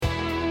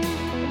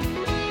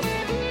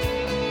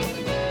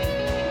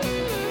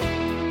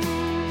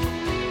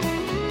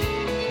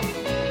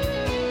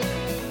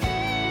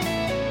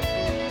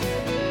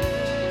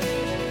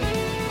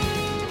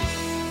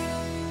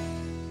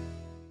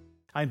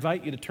I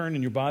invite you to turn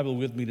in your Bible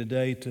with me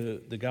today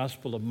to the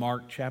Gospel of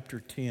Mark, chapter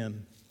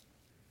 10.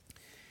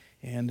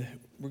 And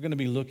we're going to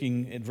be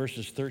looking at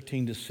verses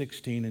 13 to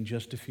 16 in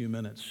just a few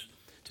minutes.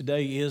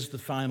 Today is the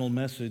final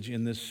message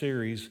in this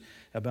series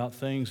about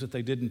things that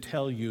they didn't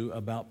tell you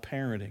about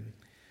parenting.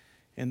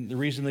 And the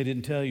reason they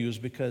didn't tell you is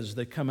because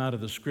they come out of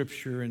the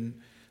Scripture, and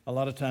a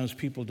lot of times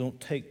people don't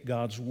take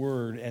God's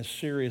Word as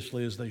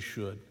seriously as they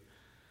should,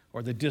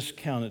 or they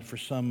discount it for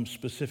some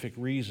specific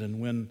reason,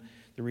 when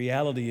the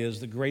reality is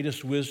the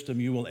greatest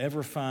wisdom you will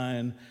ever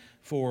find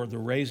for the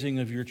raising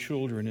of your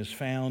children is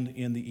found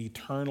in the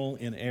eternal,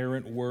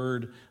 inerrant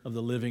Word of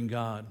the living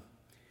God.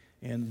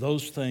 And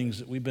those things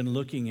that we've been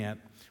looking at,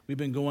 we've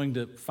been going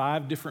to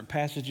 5 different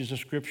passages of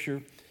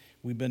Scripture.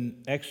 We've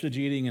been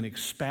exegeting and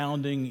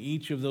expounding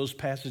each of those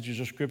passages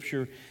of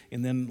Scripture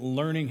and then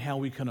learning how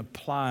we can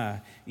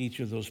apply each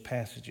of those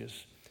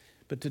passages.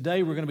 But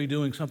today we're going to be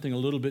doing something a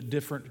little bit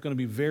different. It's going to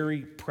be very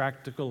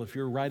practical. If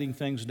you're writing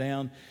things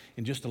down,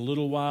 in just a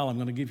little while, I'm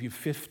going to give you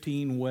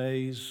 15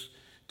 ways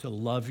to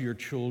love your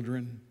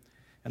children.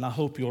 And I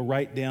hope you'll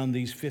write down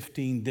these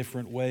 15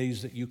 different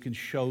ways that you can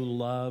show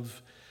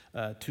love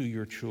to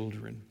your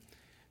children.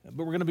 But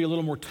we're going to be a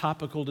little more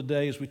topical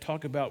today as we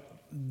talk about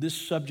this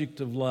subject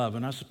of love.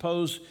 And I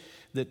suppose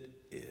that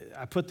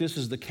I put this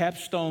as the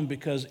capstone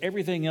because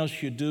everything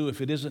else you do, if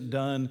it isn't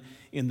done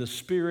in the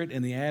spirit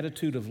and the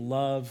attitude of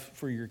love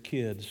for your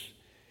kids,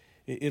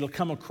 it'll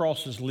come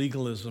across as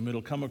legalism.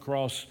 It'll come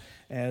across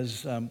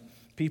as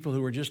people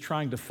who are just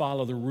trying to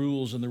follow the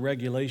rules and the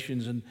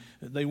regulations, and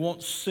they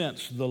won't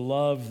sense the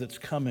love that's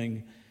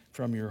coming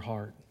from your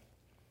heart.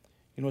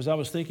 You know, as I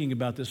was thinking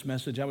about this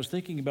message, I was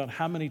thinking about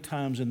how many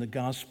times in the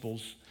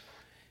Gospels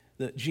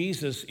that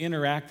Jesus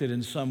interacted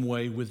in some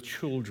way with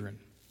children.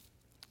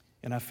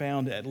 And I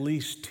found at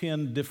least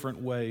 10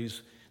 different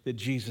ways that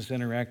Jesus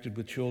interacted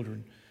with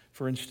children.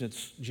 For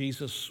instance,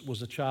 Jesus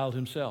was a child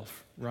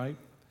himself, right?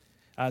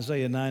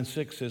 Isaiah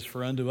 9:6 says,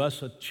 "For unto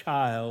us a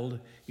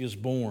child is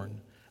born,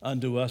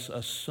 unto us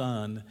a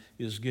son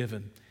is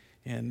given."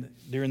 And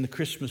during the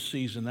Christmas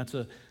season,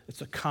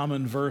 it's a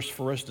common verse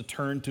for us to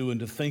turn to and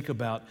to think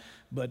about.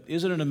 But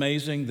isn't it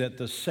amazing that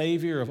the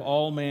Savior of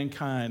all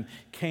mankind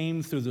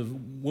came through the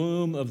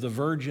womb of the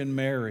Virgin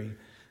Mary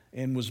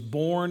and was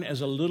born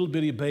as a little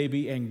bitty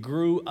baby and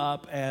grew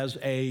up as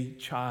a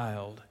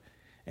child?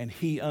 And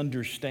he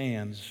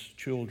understands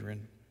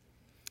children.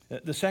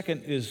 The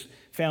second is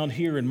found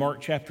here in Mark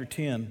chapter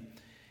 10.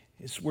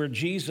 It's where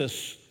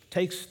Jesus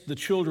takes the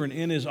children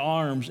in his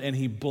arms and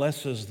he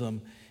blesses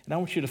them. And I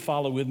want you to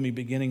follow with me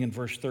beginning in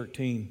verse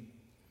 13.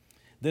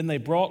 "Then they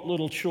brought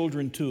little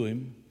children to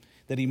him,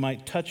 that he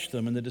might touch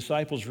them, and the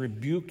disciples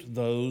rebuked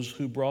those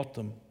who brought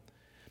them.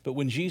 But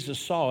when Jesus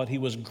saw it, he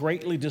was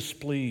greatly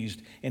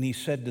displeased, and he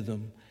said to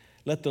them,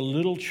 'Let the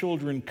little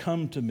children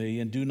come to me,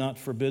 and do not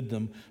forbid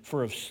them,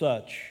 for of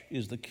such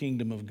is the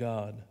kingdom of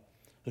God.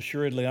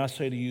 Assuredly, I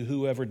say to you,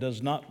 whoever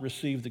does not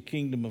receive the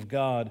kingdom of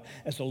God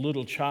as a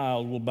little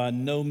child will by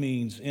no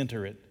means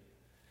enter it.'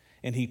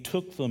 And he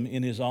took them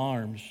in his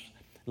arms,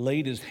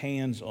 laid his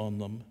hands on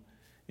them,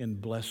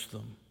 and blessed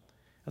them."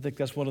 I think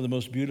that's one of the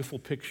most beautiful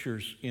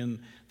pictures in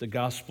the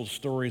gospel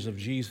stories of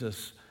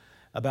Jesus,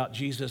 about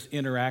Jesus'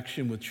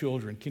 interaction with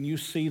children. Can you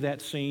see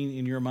that scene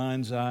in your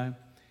mind's eye?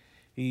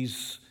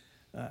 He's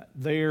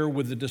there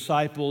with the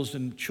disciples,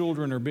 and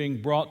children are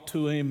being brought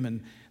to him,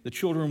 and the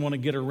children want to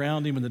get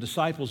around him, and the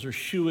disciples are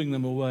shooing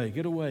them away.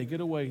 "Get away,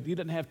 get away. He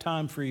didn't have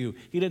time for you.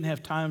 He didn't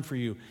have time for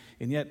you."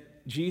 And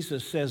yet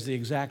Jesus says the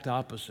exact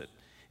opposite.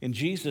 And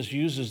Jesus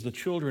uses the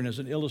children as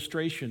an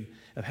illustration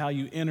of how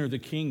you enter the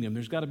kingdom.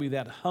 There's got to be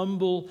that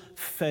humble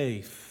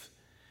faith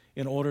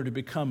in order to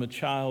become a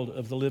child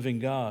of the living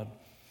God.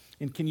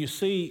 And can you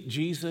see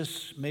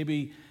Jesus,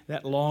 maybe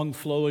that long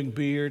flowing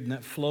beard and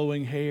that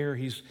flowing hair?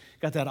 He's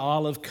got that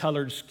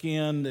olive-colored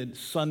skin, that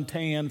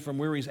suntan from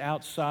where he's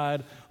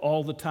outside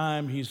all the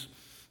time. He's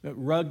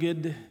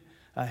rugged.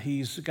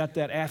 He's got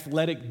that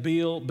athletic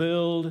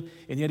build,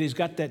 and yet he's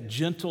got that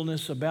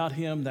gentleness about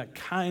him, that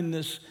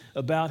kindness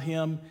about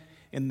him.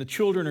 And the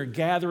children are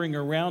gathering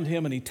around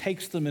him, and he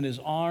takes them in his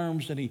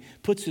arms, and he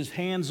puts his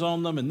hands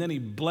on them, and then he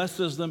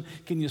blesses them.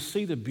 Can you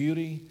see the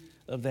beauty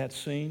of that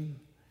scene?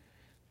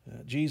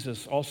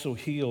 Jesus also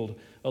healed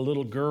a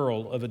little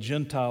girl of a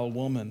Gentile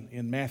woman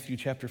in Matthew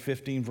chapter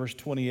 15, verse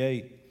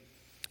 28.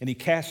 And he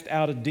cast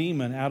out a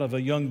demon out of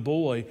a young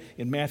boy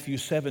in Matthew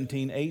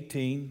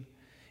 17:18.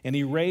 And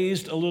he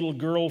raised a little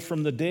girl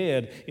from the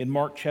dead in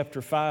Mark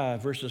chapter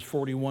 5, verses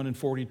 41 and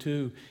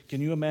 42. Can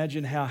you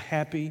imagine how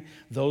happy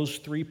those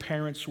 3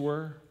 parents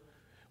were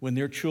when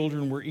their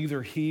children were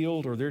either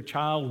healed or their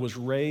child was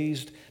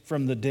raised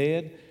from the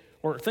dead?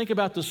 Or think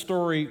about the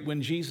story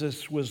when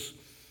Jesus was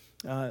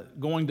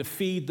going to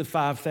feed the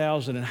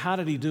 5,000. And how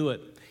did he do it?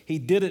 He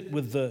did it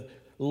with the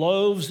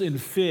loaves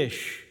and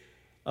fish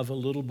of a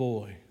little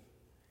boy.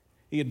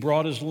 He had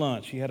brought his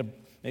lunch. He had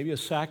maybe a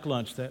sack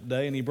lunch that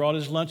day, and he brought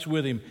his lunch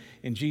with him,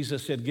 and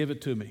Jesus said, "Give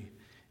it to me."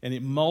 And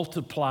it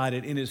multiplied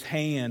it in his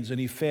hands, and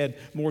he fed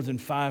more than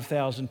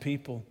 5,000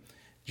 people.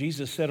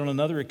 Jesus said on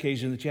another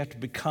occasion that you have to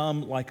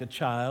become like a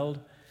child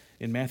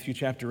in Matthew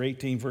chapter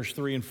 18, verse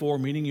 3 and 4,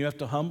 meaning you have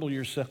to humble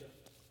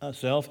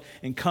yourself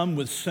and come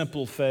with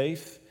simple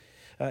faith.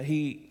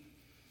 He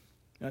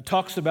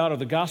talks about, or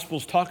the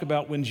Gospels talk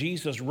about, when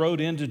Jesus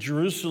rode into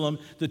Jerusalem,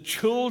 the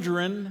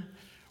children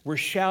were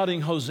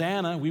shouting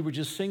Hosanna. We were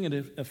just singing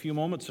it a few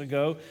moments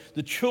ago.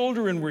 The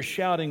children were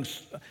shouting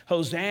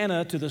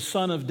Hosanna to the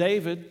Son of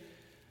David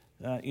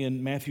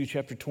in Matthew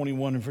chapter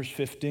 21 and verse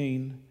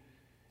 15.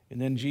 And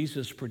then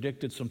Jesus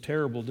predicted some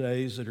terrible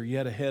days that are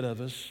yet ahead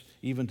of us.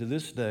 Even to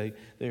this day,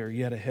 they are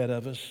yet ahead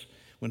of us,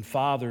 when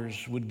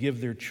fathers would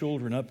give their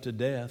children up to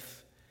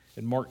death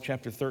in Mark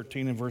chapter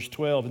 13 and verse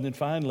 12. And then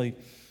finally,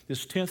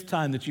 this 10th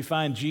time that you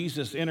find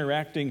Jesus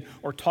interacting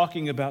or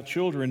talking about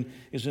children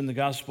is in the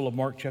Gospel of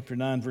Mark chapter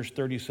 9, verse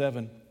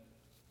 37.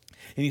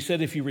 And he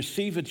said, if you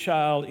receive a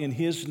child in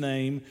his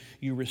name,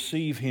 you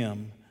receive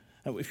him.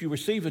 Now, if you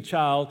receive a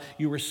child,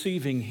 you're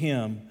receiving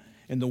him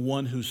and the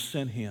one who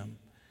sent him.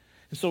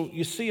 And so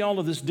you see all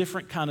of this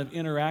different kind of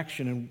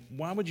interaction. And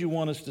why would you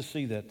want us to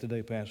see that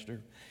today, Pastor?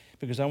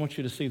 Because I want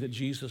you to see that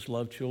Jesus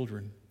loved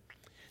children.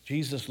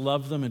 Jesus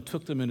loved them and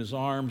took them in his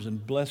arms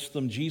and blessed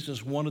them.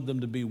 Jesus wanted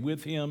them to be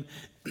with him.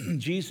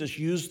 Jesus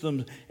used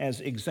them as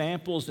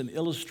examples and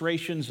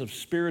illustrations of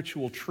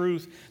spiritual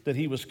truth that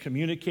he was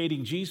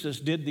communicating.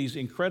 Jesus did these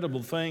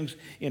incredible things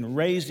in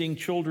raising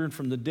children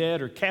from the dead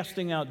or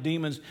casting out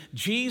demons.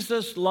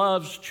 Jesus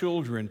loves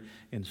children,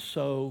 and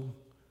so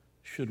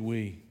should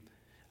we.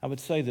 I would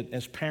say that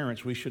as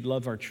parents, we should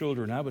love our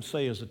children. I would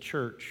say as a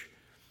church,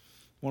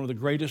 one of the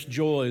greatest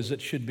joys that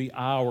should be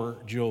our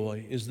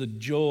joy is the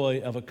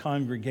joy of a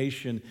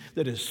congregation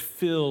that is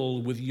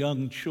filled with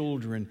young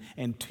children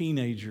and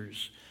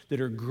teenagers that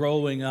are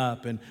growing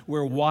up, and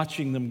we're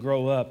watching them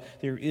grow up.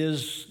 There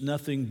is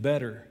nothing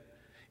better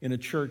in a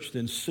church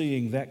than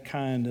seeing that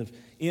kind of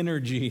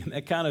energy and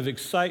that kind of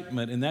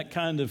excitement and that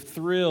kind of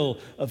thrill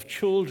of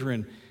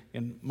children.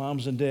 And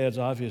moms and dads,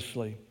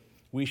 obviously,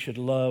 we should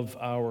love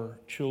our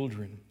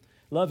children.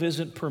 Love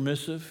isn't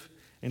permissive,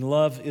 and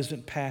love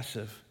isn't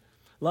passive.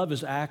 Love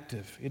is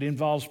active. It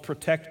involves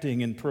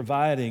protecting and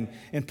providing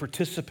and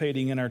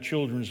participating in our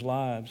children's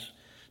lives.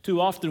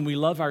 Too often we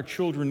love our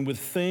children with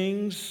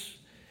things,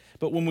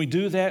 but when we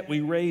do that,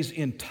 we raise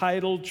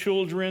entitled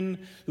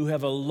children who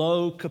have a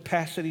low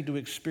capacity to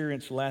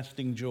experience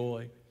lasting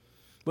joy.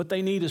 What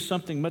they need is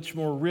something much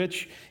more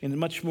rich and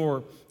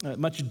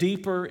much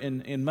deeper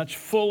and much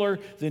fuller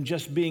than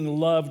just being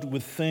loved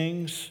with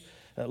things.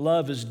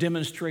 Love is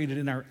demonstrated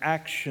in our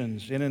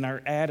actions and in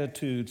our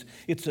attitudes.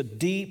 It's a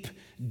deep,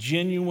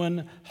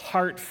 genuine,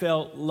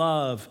 heartfelt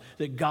love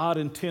that God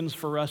intends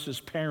for us as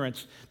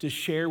parents to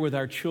share with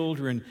our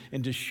children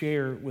and to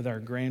share with our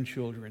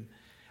grandchildren.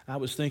 I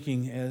was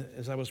thinking,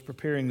 as I was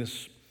preparing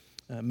this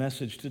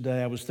message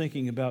today, I was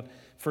thinking about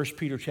 1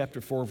 Peter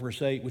chapter 4,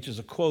 verse 8, which is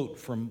a quote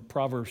from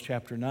Proverbs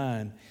chapter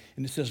 9.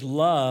 And it says,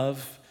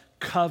 love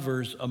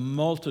covers a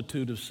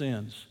multitude of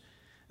sins.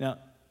 Now,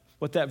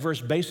 what that verse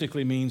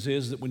basically means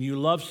is that when you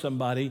love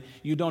somebody,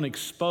 you don't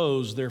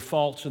expose their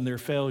faults and their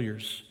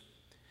failures.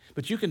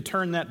 But you can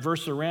turn that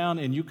verse around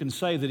and you can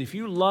say that if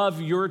you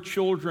love your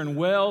children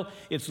well,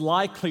 it's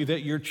likely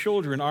that your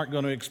children aren't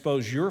going to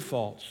expose your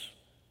faults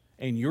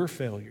and your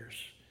failures.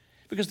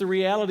 Because the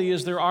reality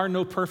is there are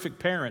no perfect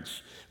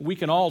parents. We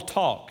can all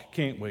talk,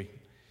 can't we?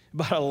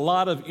 About a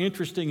lot of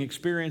interesting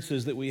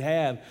experiences that we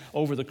have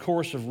over the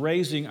course of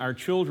raising our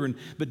children.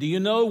 But do you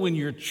know, when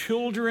your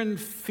children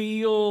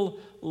feel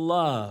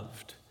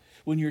loved,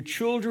 when your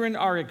children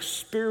are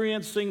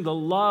experiencing the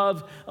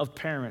love of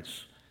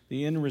parents,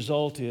 the end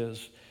result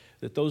is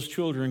that those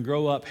children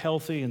grow up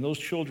healthy, and those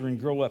children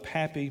grow up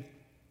happy,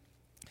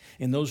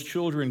 and those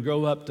children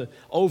grow up to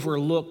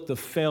overlook the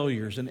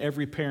failures, and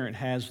every parent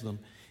has them.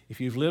 If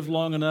you've lived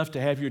long enough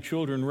to have your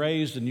children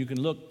raised, and you can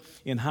look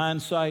in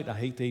hindsight, I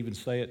hate to even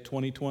say it,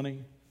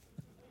 2020,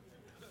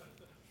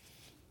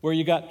 where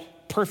you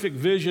got perfect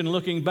vision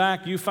looking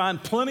back, you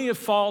find plenty of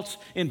faults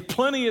and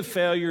plenty of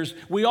failures.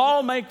 We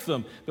all make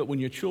them. But when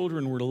your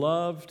children were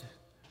loved,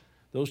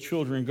 those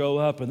children grow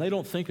up and they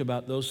don't think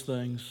about those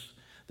things.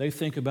 They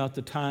think about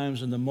the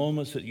times and the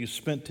moments that you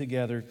spent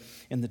together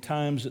and the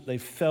times that they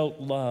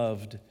felt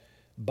loved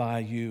by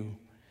you.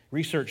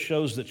 Research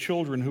shows that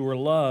children who are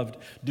loved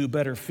do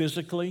better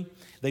physically.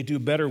 They do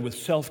better with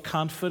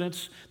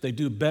self-confidence. They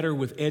do better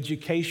with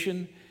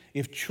education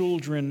if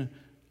children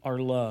are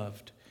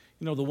loved.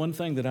 You know, the one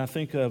thing that I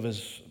think of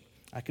as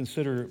I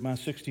consider my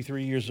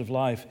 63 years of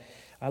life,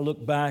 I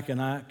look back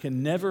and I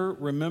can never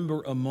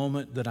remember a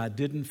moment that I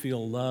didn't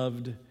feel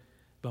loved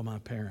by my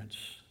parents.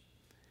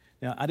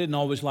 Now, I didn't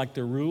always like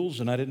their rules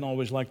and I didn't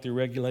always like their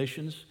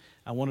regulations.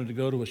 I wanted to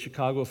go to a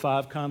Chicago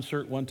 5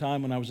 concert one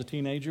time when I was a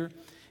teenager.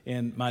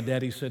 And my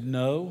daddy said,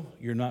 no,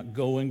 you're not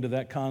going to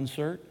that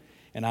concert.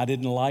 And I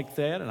didn't like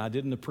that, and I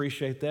didn't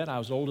appreciate that. I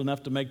was old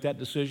enough to make that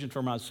decision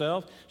for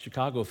myself.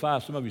 Chicago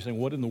 5, some of you are saying,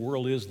 what in the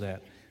world is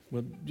that?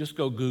 Well, just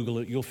go Google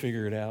it. You'll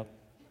figure it out.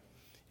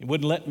 It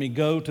wouldn't let me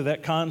go to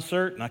that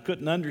concert, and I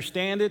couldn't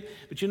understand it.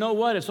 But you know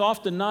what? It's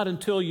often not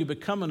until you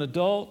become an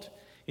adult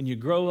and you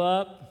grow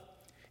up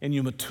and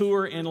you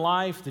mature in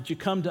life that you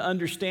come to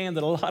understand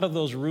that a lot of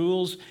those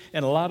rules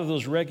and a lot of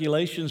those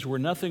regulations were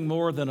nothing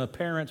more than a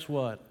parent's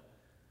what?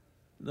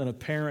 Than a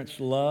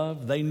parent's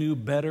love. They knew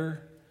better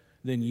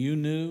than you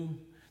knew.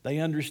 They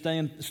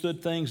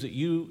understood things that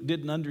you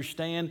didn't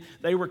understand.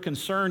 They were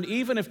concerned,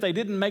 even if they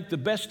didn't make the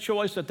best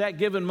choice at that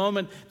given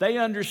moment, they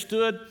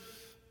understood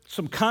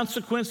some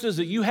consequences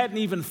that you hadn't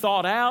even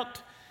thought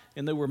out,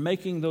 and they were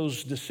making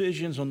those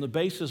decisions on the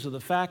basis of the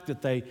fact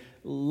that they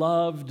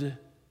loved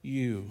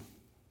you.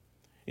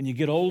 And you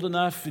get old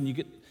enough and you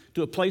get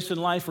to a place in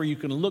life where you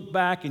can look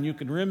back and you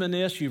can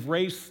reminisce. You've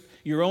raised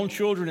your own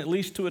children, at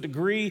least to a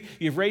degree.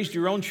 You've raised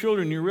your own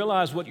children. You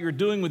realize what you're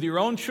doing with your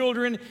own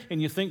children,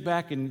 and you think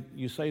back and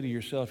you say to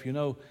yourself, you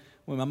know,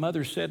 when my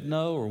mother said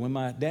no or when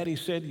my daddy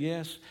said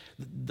yes,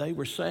 they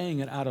were saying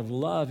it out of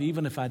love,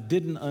 even if I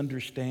didn't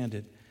understand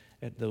it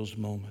at those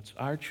moments.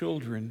 Our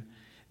children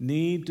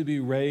need to be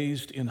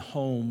raised in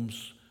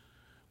homes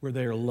where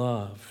they are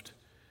loved.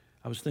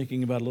 I was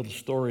thinking about a little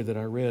story that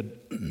I read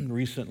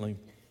recently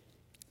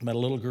about a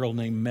little girl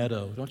named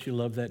Meadow. Don't you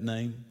love that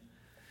name?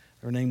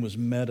 Her name was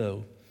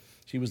Meadow.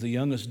 She was the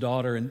youngest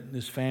daughter in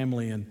this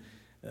family, and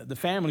the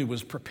family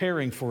was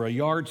preparing for a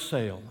yard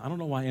sale. I don't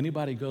know why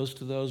anybody goes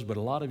to those, but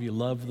a lot of you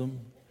love them.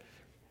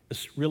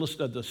 Real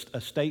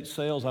estate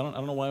sales, I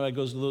don't know why anybody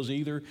goes to those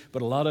either,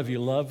 but a lot of you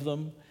love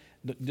them.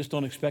 Just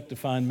don't expect to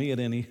find me at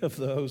any of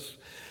those.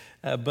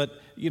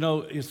 But, you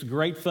know, it's a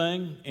great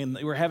thing, and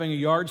they were having a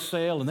yard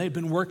sale, and they'd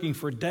been working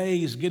for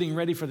days getting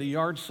ready for the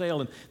yard sale,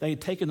 and they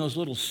had taken those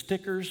little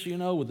stickers, you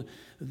know,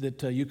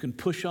 that you can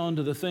push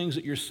onto the things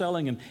that you're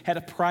selling and had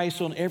a price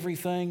on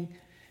everything.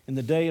 And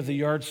the day of the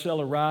yard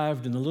sale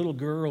arrived, and the little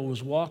girl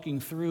was walking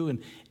through,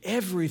 and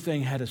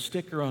everything had a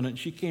sticker on it. And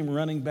she came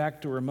running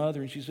back to her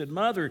mother, and she said,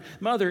 Mother,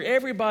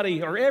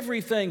 everybody or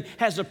everything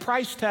has a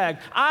price tag.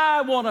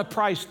 I want a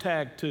price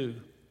tag too.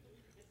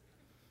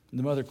 And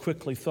the mother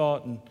quickly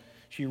thought, and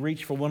she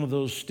reached for one of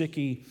those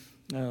sticky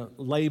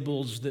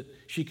labels that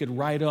she could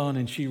write on,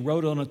 and she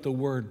wrote on it the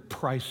word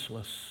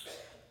priceless.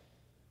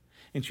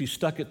 And she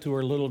stuck it to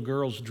her little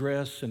girl's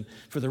dress, and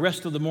for the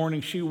rest of the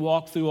morning, she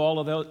walked through all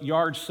of the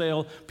yard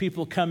sale,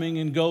 people coming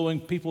and going,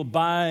 people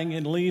buying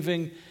and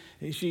leaving.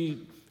 And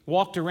she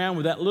walked around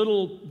with that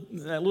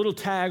little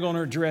tag on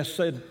her dress,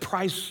 said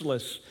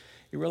priceless.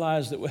 You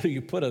realize that whether you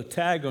put a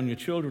tag on your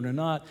children or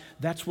not,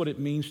 that's what it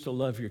means to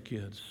love your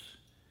kids.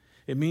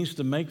 It means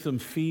to make them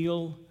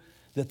feel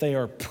that they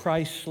are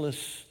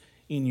priceless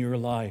in your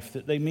life,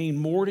 that they mean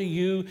more to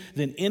you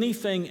than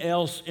anything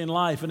else in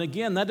life. And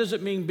again, that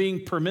doesn't mean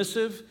being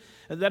permissive.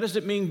 That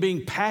doesn't mean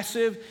being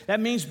passive. That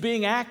means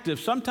being active.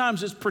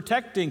 Sometimes it's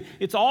protecting.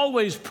 It's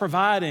always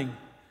providing.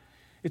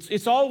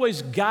 It's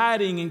always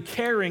guiding and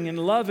caring and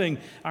loving.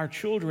 Our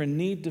children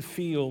need to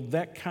feel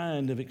that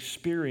kind of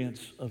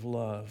experience of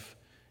love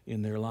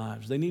in their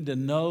lives. They need to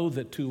know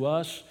that to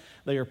us,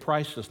 they are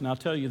priceless. Now, I'll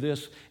tell you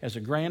this, as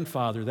a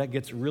grandfather, that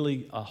gets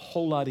really a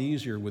whole lot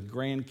easier with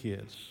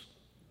grandkids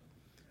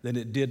than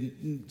it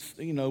did,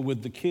 you know,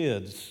 with the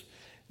kids,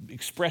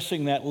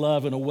 expressing that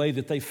love in a way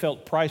that they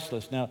felt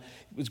priceless. Now,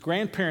 as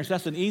grandparents,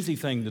 that's an easy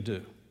thing to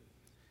do.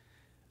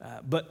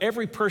 But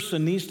every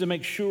person needs to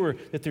make sure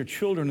that their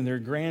children and their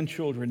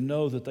grandchildren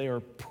know that they are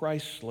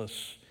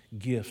priceless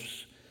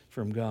gifts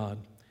from God.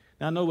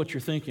 Now, I know what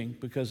you're thinking,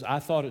 because I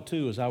thought it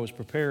too as I was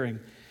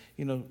preparing.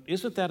 You know,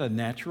 isn't that a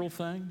natural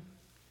thing?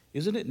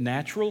 Isn't it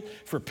natural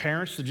for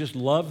parents to just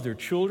love their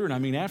children? I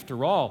mean,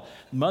 after all,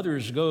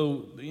 mothers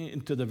go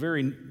into the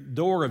very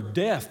door of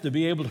death to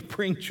be able to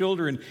bring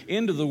children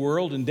into the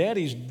world, and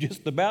daddies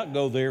just about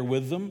go there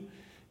with them.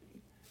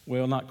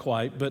 Well, not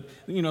quite, but,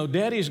 you know,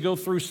 daddies go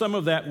through some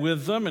of that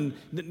with them, and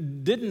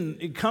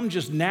didn't it come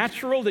just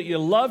natural that you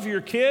love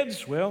your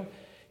kids? Well,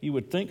 you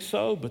would think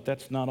so, but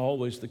that's not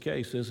always the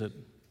case, is it?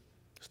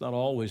 It's not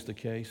always the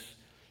case.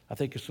 I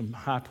think of some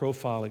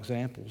high-profile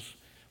examples.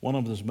 One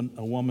of them is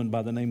a woman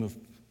by the name of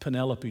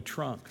Penelope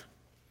Trunk.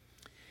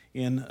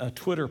 In a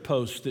Twitter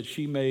post that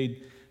she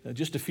made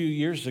just a few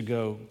years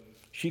ago,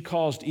 she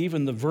caused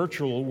even the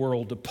virtual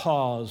world to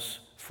pause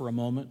for a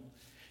moment.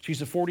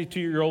 She's a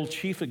 42-year-old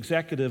chief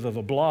executive of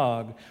a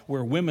blog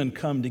where women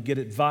come to get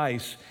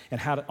advice on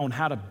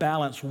how to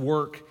balance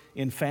work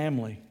and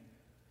family.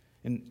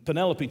 And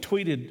Penelope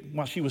tweeted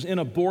while she was in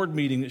a board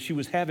meeting that she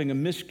was having a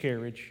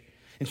miscarriage.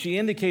 And she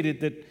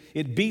indicated that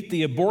it beat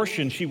the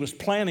abortion she was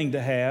planning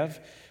to have,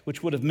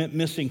 which would have meant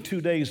missing 2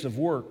 days of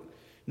work.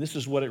 And this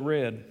is what it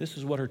read. This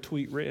is what her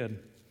tweet read.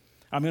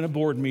 I'm in a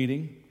board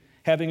meeting,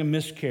 having a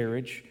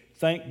miscarriage.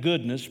 Thank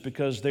goodness,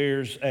 because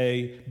there's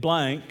a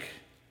blank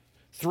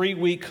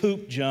 3-week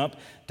hoop jump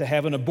to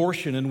have an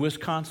abortion in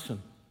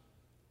Wisconsin.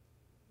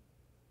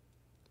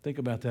 Think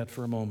about that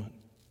for a moment.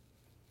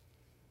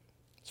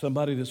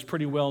 Somebody that's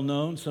pretty well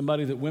known,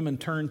 somebody that women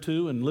turn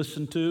to and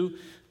listen to,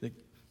 that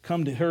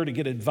come to her to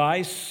get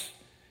advice,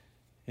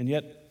 and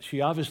yet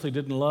she obviously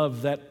didn't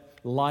love that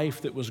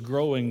life that was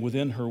growing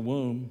within her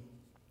womb.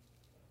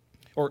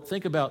 Or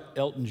think about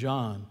Elton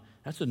John.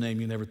 That's a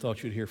name you never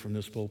thought you'd hear from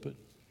this pulpit.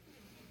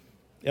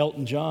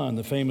 Elton John,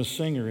 the famous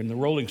singer, in the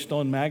Rolling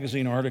Stone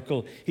magazine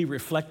article, he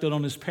reflected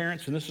on his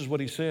parents, and this is what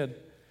he said.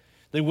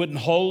 They wouldn't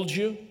hold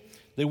you.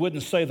 They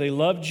wouldn't say they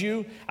loved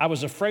you. I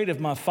was afraid of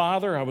my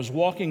father. I was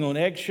walking on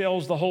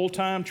eggshells the whole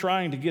time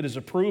trying to get his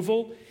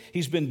approval.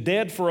 He's been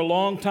dead for a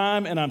long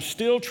time, and I'm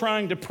still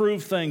trying to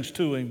prove things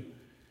to him.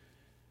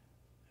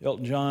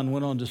 Elton John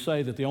went on to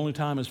say that the only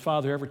time his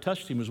father ever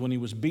touched him was when he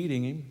was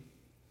beating him.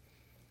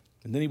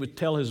 And then he would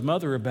tell his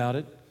mother about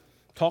it,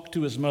 talk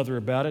to his mother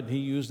about it. He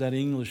used that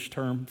English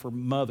term for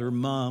mother,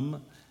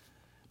 mom.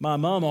 My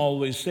mom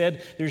always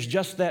said, "There's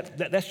just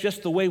that's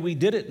just the way we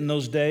did it in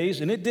those days,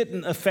 and it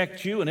didn't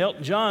affect you." And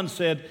Elton John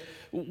said,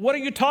 "What are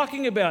you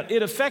talking about?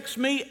 It affects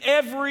me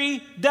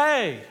every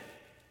day."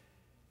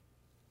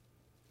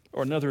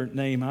 Or another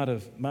name out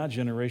of my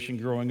generation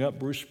growing up,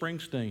 Bruce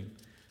Springsteen.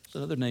 It's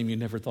another name you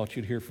never thought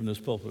you'd hear from this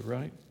pulpit,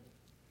 right?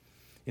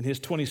 In his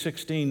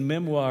 2016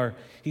 memoir,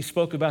 he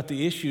spoke about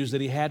the issues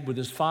that he had with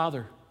his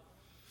father.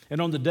 And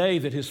on the day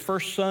that his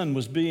first son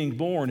was being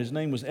born, his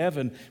name was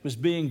Evan, was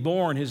being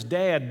born, his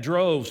dad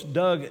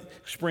Doug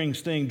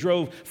Springsteen,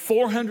 drove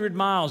 400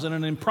 miles in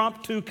an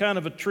impromptu kind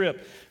of a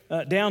trip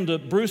down to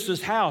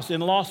Bruce's house in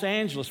Los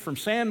Angeles, from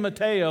San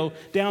Mateo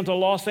down to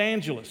Los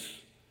Angeles.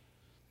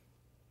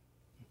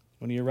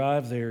 When he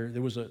arrived there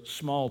was a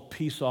small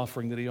peace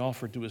offering that he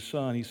offered to his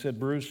son. He said,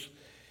 "Bruce,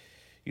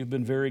 you've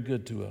been very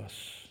good to us."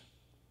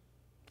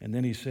 And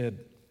then he said,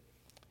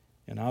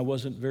 "And I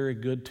wasn't very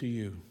good to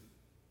you.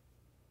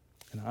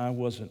 And I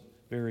wasn't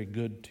very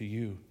good to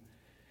you."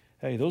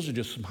 Hey, those are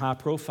just some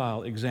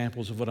high-profile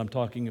examples of what I'm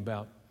talking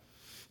about.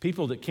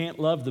 People that can't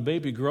love the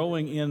baby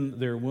growing in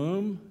their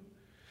womb.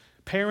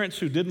 Parents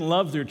who didn't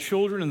love their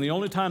children, and the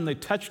only time they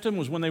touched them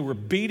was when they were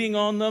beating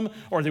on them,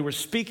 or they were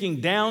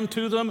speaking down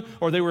to them,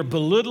 or they were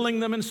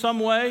belittling them in some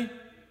way.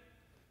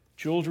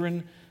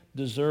 Children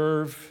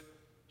deserve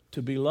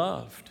to be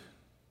loved.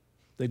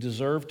 They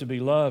deserve to be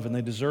loved, and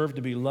they deserve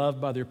to be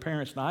loved by their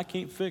parents. Now, I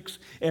can't fix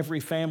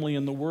every family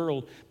in the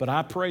world, but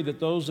I pray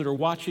that those that are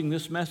watching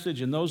this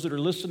message and those that are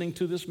listening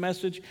to this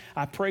message,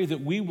 I pray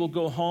that we will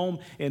go home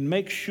and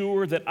make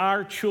sure that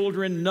our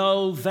children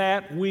know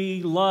that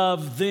we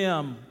love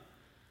them.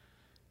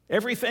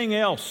 Everything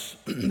else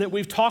that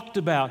we've talked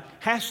about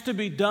has to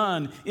be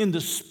done in the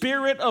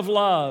spirit of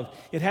love.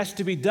 It has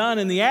to be done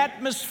in the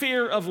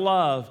atmosphere of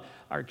love.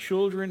 Our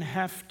children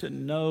have to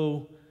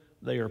know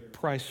they are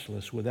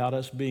priceless without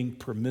us being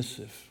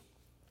permissive,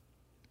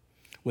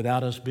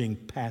 without us being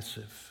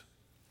passive.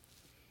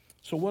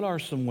 So what are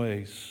some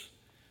ways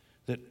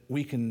that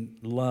we can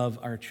love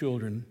our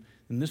children?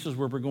 And this is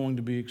where we're going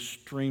to be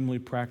extremely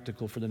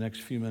practical for the next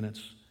few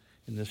minutes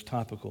in this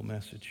topical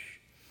message.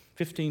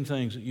 15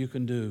 things that you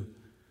can do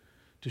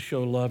to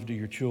show love to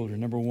your children.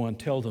 Number one,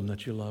 tell them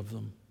that you love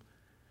them.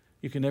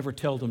 You can never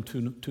tell them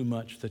too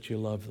much that you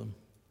love them.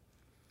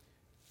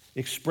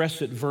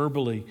 Express it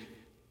verbally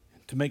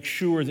to make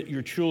sure that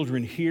your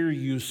children hear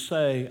you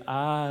say,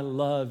 "I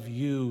love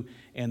you,"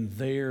 and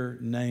their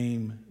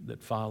name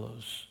that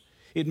follows.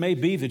 It may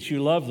be that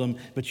you love them,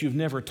 but you've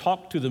never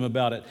talked to them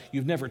about it.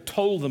 You've never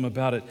told them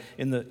about it.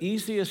 And the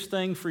easiest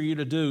thing for you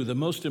to do, the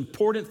most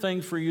important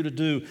thing for you to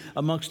do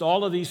amongst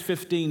all of these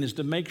 15 is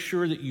to make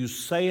sure that you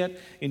say it,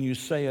 and you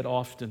say it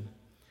often.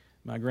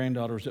 My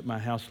granddaughter was at my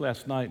house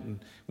last night, and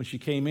when she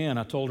came in,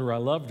 I told her I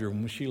loved her.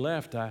 And when she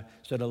left, I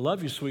said, "I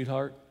love you,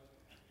 sweetheart."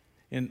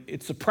 And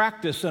it's a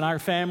practice in our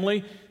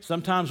family.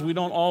 Sometimes we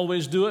don't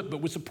always do it,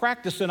 but it's a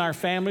practice in our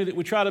family that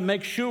we try to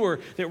make sure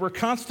that we're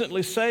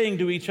constantly saying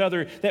to each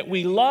other that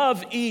we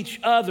love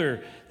each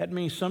other. That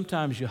means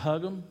sometimes you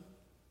hug them.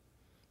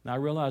 Now, I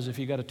realize if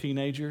you got a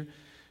teenager,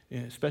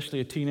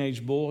 especially a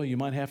teenage boy, you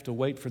might have to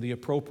wait for the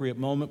appropriate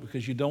moment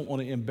because you don't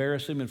want to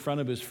embarrass him in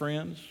front of his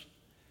friends.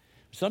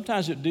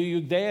 Sometimes it do you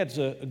dads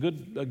a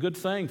good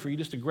thing for you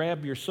just to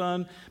grab your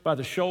son by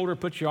the shoulder,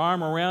 put your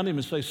arm around him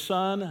and say,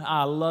 "Son,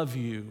 I love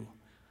you."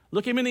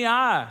 Look him in the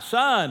eye.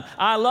 "Son,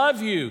 I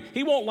love you."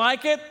 He won't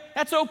like it.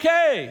 That's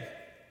okay.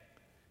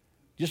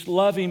 Just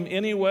love him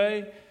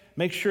anyway.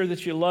 Make sure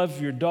that you love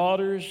your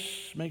daughters.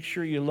 Make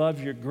sure you love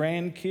your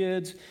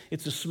grandkids.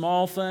 It's a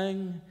small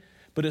thing,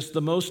 but it's the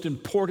most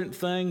important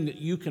thing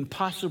that you can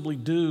possibly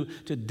do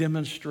to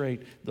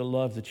demonstrate the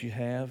love that you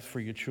have for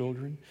your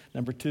children.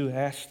 Number two,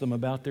 ask them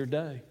about their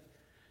day.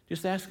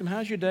 Just ask them,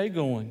 "How's your day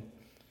going?"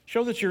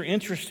 Show that you're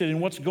interested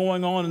in what's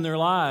going on in their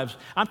lives.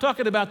 I'm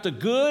talking about the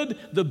good,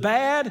 the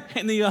bad,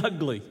 and the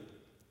ugly.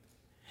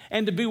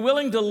 And to be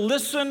willing to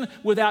listen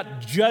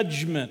without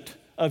judgment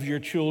of your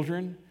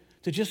children,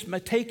 to just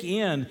take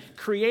in,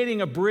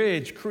 creating a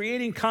bridge,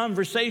 creating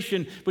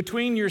conversation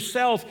between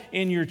yourself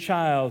and your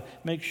child.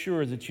 Make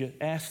sure that you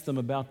ask them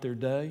about their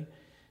day.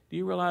 Do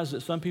you realize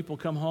that some people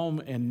come home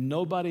and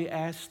nobody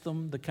asks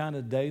them the kind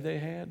of day they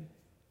had?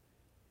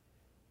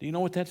 Do you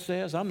know what that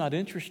says? I'm not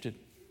interested.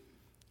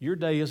 Your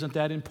day isn't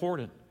that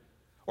important.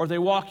 Or they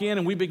walk in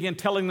and we begin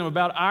telling them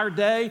about our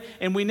day,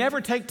 and we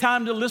never take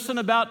time to listen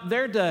about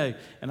their day.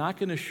 And I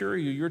can assure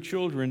you, your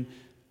children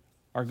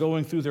are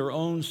going through their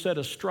own set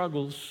of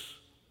struggles,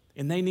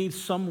 and they need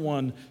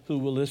someone who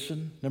will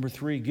listen. Number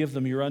three, give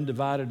them your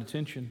undivided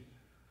attention.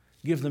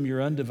 Give them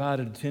your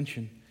undivided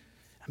attention.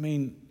 I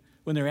mean,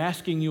 when they're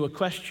asking you a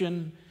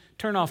question,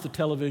 turn off the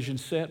television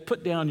set,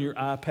 put down your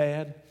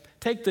iPad,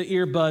 take the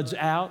earbuds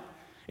out,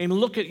 and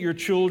look at your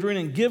children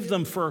and give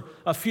them for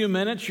a few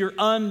minutes your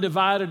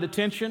undivided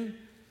attention.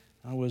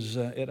 I was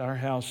at our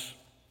house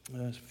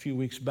a few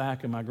weeks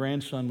back, and my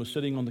grandson was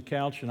sitting on the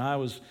couch, and I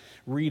was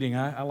reading.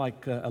 I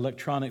like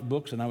electronic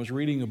books, and I was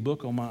reading a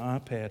book on my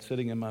iPad,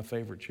 sitting in my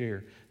favorite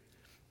chair.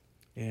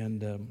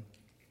 And,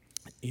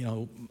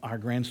 our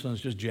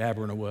grandson's just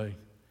jabbering away.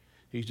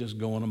 He's just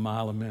going a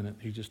mile a minute.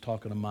 He's just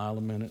talking a mile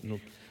a minute. And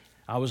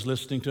I was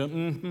listening to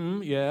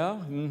him,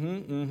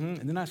 And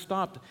then I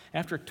stopped.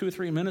 After 2 or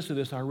 3 minutes of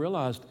this, I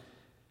realized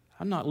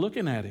I'm not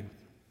looking at him.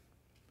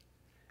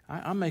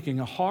 I'm making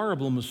a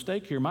horrible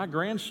mistake here. My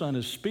grandson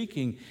is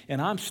speaking,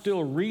 and I'm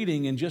still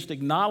reading and just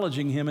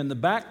acknowledging him in the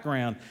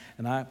background.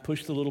 And I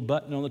pushed the little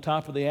button on the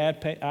top of the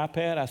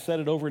iPad. I set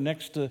it over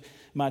next to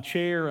my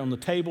chair on the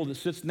table that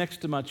sits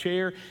next to my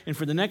chair. And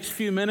for the next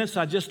few minutes,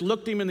 I just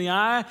looked him in the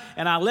eye,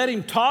 and I let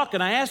him talk,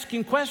 and I asked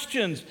him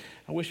questions.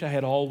 I wish I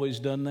had always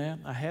done that.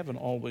 I haven't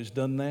always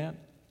done that.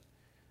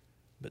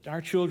 But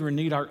our children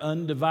need our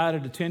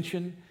undivided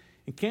attention.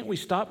 And can't we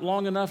stop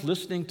long enough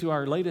listening to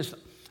our latest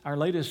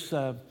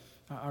podcast?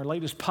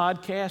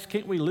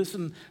 Can't we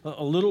listen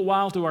a little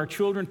while to our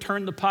children?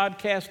 Turn the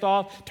podcast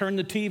off, turn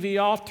the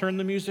TV off, turn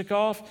the music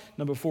off.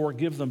 Number 4,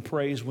 give them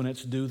praise when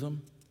it's due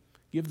them.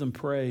 Give them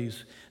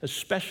praise,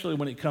 especially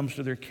when it comes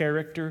to their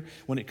character,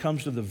 when it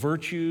comes to the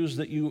virtues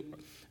that you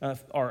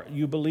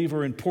believe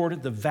are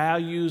important, the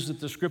values that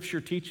the Scripture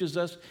teaches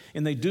us,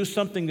 and they do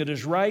something that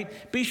is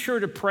right. Be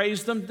sure to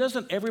praise them.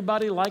 Doesn't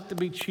everybody like to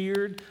be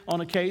cheered on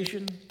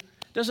occasion?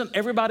 Doesn't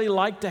everybody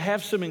like to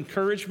have some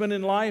encouragement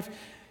in life?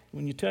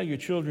 When you tell your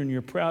children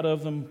you're proud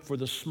of them for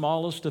the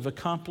smallest of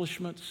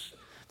accomplishments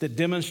that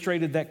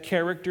demonstrated that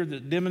character,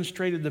 that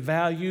demonstrated the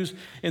values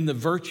and the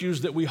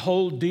virtues that we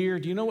hold dear,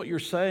 do you know what you're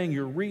saying?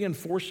 You're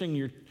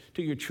reinforcing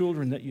to your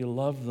children that you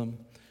love them.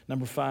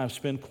 Number 5,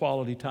 spend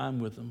quality time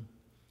with them.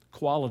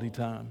 Quality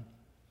time.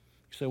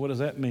 You say, what does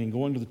that mean?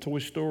 Going to the toy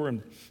store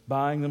and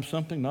buying them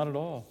something? Not at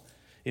all.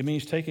 It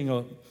means taking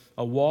a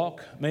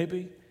walk,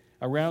 maybe,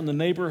 around the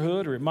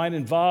neighborhood, or it might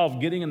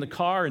involve getting in the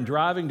car and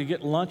driving to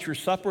get lunch or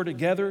supper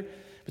together.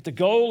 But the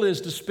goal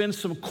is to spend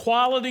some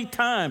quality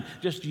time,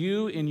 just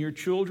you and your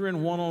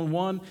children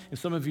one-on-one. And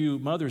some of you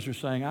mothers are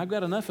saying, I've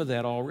got enough of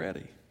that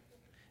already.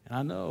 And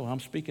I know, I'm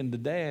speaking to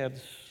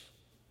dads.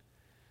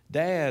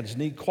 Dads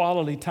need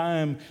quality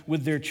time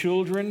with their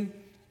children.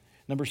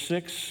 Number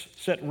 6,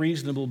 set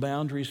reasonable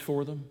boundaries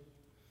for them.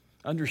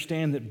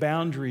 Understand that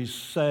boundaries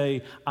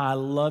say, I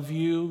love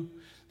you.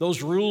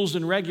 Those rules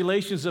and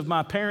regulations of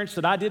my parents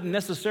that I didn't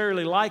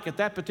necessarily like at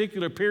that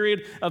particular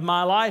period of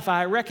my life,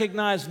 I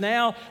recognize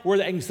now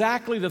were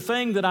exactly the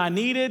thing that I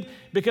needed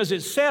because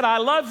it said, I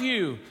love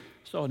you.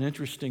 So an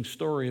interesting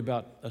story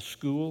about a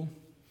school.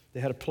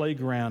 They had a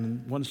playground,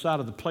 and one side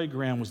of the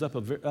playground was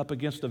up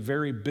against a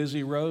very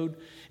busy road.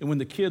 And when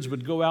the kids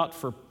would go out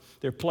for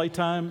their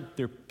playtime,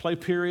 their play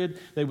period,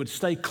 they would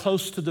stay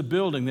close to the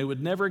building. They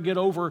would never get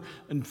over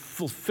and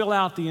fill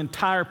out the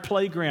entire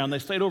playground. They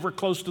stayed over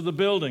close to the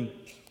building.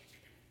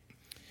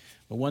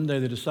 But one day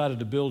they decided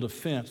to build a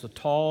fence, a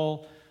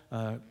tall,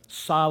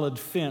 solid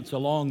fence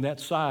along that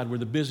side where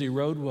the busy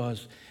road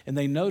was. And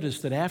they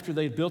noticed that after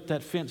they built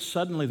that fence,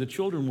 suddenly the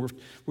children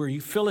were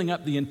filling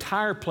up the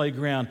entire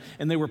playground,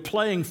 and they were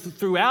playing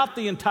throughout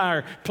the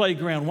entire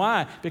playground.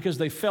 Why? Because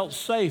they felt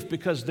safe,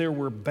 because there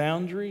were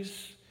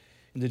boundaries.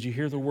 And did you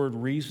hear the word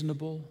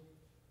reasonable?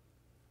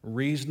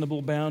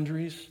 Reasonable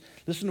boundaries.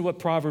 Listen to what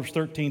Proverbs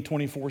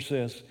 13:24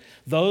 says.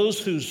 Those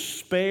who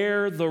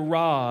spare the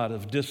rod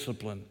of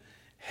discipline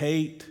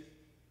hate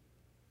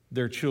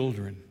their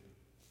children.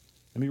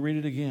 Let me read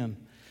it again.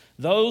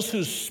 Those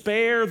who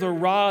spare the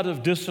rod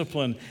of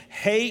discipline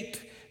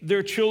hate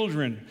their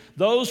children.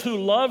 Those who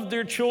love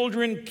their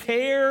children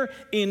care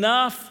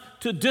enough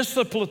to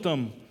discipline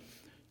them.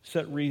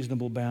 Set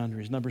reasonable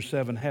boundaries. Number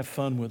 7, have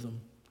fun with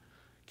them.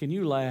 Can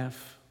you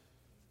laugh?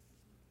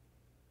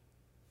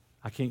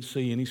 I can't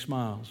see any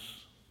smiles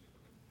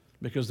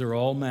because they're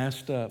all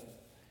masked up.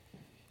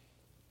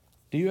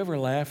 Do you ever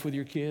laugh with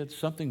your kids?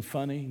 Something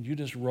funny? You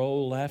just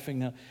roll laughing.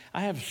 Now,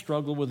 I have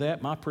struggled with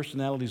that. My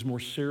personality is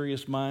more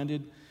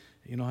serious-minded.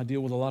 I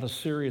deal with a lot of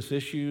serious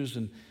issues,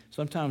 and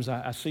sometimes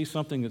I see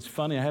something that's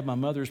funny. I have my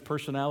mother's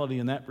personality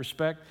in that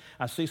respect.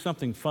 I see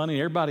something funny.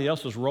 Everybody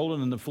else is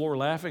rolling on the floor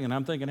laughing, and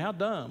I'm thinking, how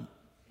dumb.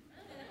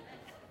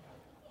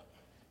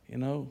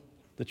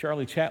 The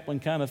Charlie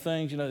Chaplin kind of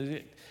things.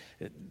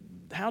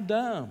 How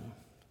dumb.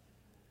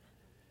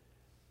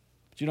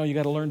 But you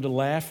got to learn to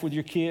laugh with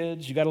your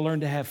kids. You got to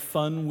learn to have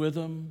fun with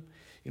them.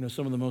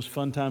 Some of the most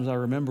fun times I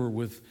remember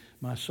with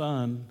my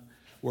son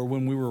were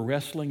when we were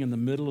wrestling in the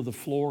middle of the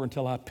floor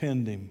until I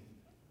pinned him.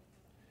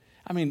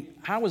 I mean,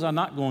 how was I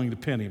not going to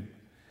pin him?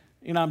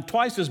 I'm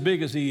twice as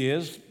big as he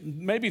is,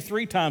 maybe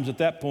 3 times at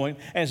that point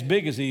as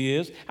big as he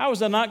is. How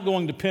was I not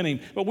going to pin him?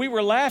 But we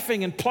were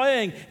laughing and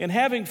playing and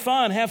having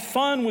fun. Have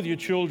fun with your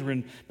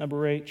children.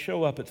 Number 8,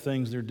 show up at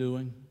things they're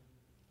doing.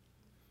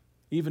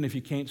 even if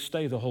you can't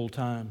stay the whole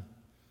time.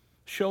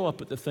 Show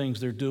up at the things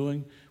they're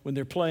doing, when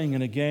they're playing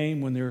in a game,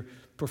 when they're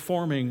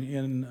performing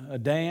in a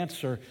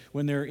dance, or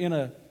when they're in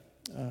a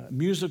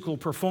musical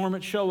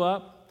performance. Show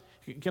up.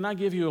 Can I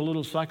give you a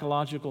little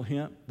psychological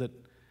hint that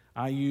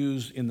I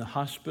use in the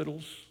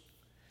hospitals?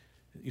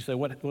 You say,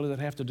 what does that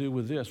have to do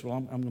with this? Well,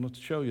 I'm going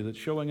to show you that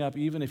showing up,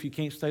 even if you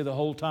can't stay the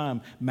whole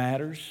time,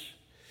 matters.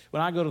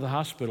 When I go to the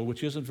hospital,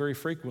 which isn't very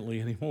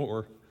frequently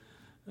anymore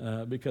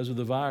because of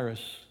the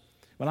virus,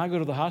 when I go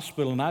to the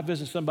hospital and I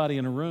visit somebody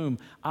in a room,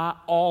 well,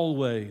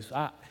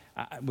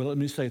 let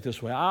me say it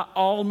this way. I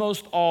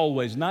almost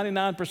always,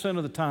 99%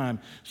 of the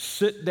time,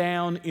 sit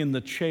down in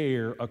the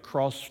chair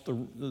across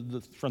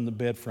from the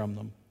bed from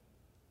them.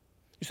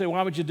 You say,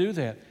 why would you do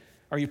that?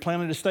 Are you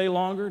planning to stay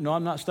longer? No,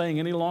 I'm not staying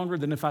any longer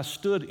than if I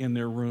stood in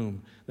their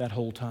room that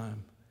whole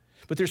time.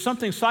 But there's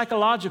something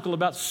psychological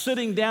about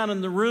sitting down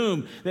in the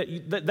room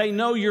that they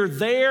know you're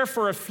there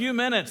for a few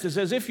minutes. It's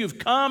as if you've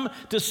come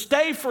to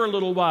stay for a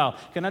little while.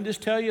 Can I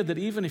just tell you that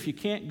even if you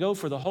can't go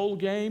for the whole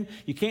game,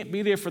 you can't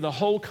be there for the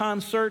whole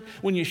concert,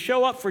 when you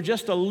show up for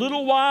just a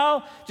little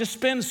while, just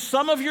spend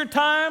some of your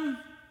time,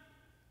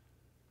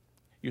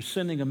 you're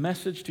sending a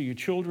message to your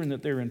children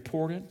that they're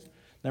important.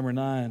 Number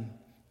 9,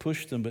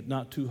 push them, but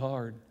not too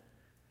hard.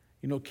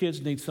 You know,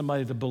 kids need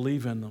somebody to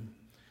believe in them.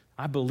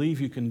 I believe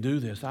you can do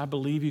this. I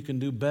believe you can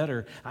do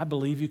better. I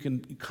believe you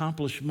can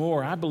accomplish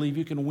more. I believe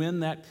you can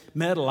win that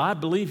medal. I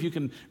believe you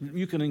can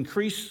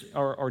increase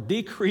or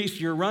decrease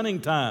your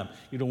running time.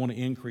 You don't want to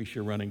increase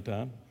your running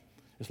time.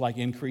 It's like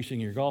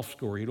increasing your golf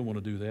score. You don't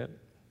want to do that.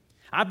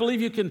 I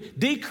believe you can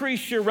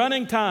decrease your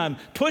running time.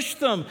 Push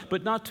them,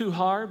 but not too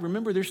hard.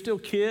 Remember, they're still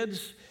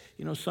kids.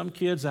 You know, some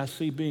kids I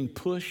see being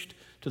pushed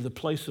to the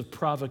place of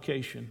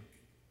provocation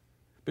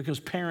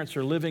because parents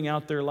are living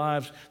out their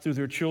lives through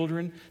their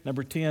children.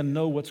 Number 10,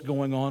 know what's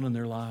going on in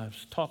their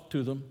lives. Talk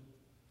to them.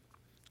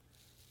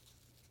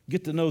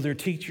 Get to know their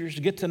teachers.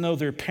 Get to know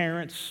their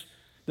parents,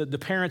 the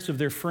parents of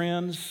their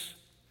friends,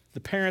 the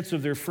parents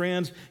of their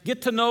friends.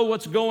 Get to know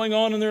what's going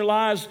on in their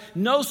lives.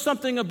 Know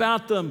something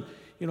about them.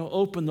 You know,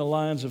 open the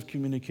lines of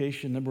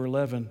communication. Number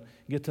 11,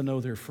 get to know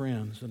their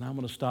friends. And I'm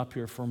going to stop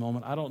here for a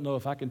moment. I don't know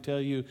if I can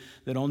tell you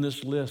that on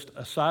this list,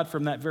 aside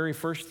from that very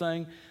first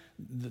thing,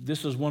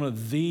 this is one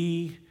of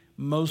the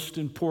most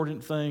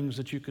important things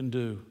that you can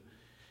do.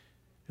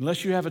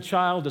 Unless you have a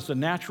child that's a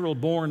natural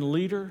born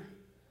leader,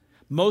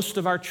 most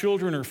of our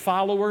children are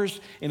followers,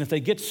 and if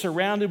they get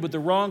surrounded with the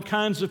wrong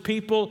kinds of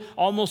people,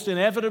 almost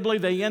inevitably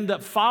they end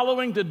up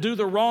following to do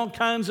the wrong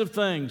kinds of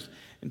things.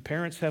 And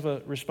parents have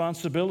a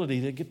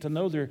responsibility to get to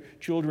know their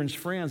children's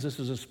friends. This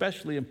is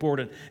especially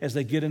important as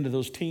they get into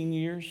those teen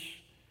years.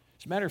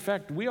 As a matter of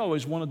fact, we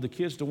always wanted the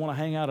kids to want to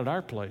hang out at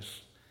our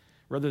place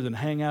rather than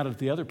hang out at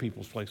the other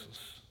people's places.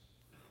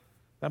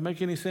 That make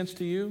any sense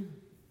to you?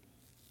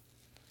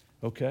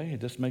 Okay,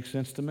 it just makes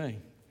sense to me.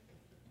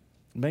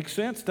 Makes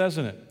sense,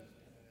 doesn't it?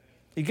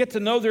 You get to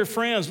know their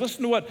friends.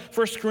 Listen to what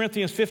 1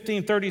 Corinthians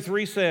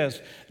 15:33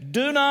 says.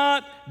 Do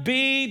not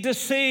be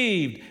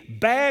deceived.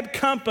 Bad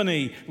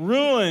company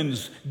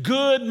ruins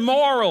good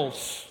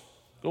morals.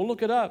 Go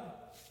look it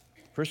up.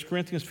 1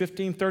 Corinthians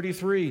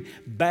 15:33.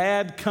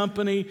 Bad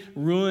company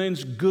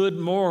ruins good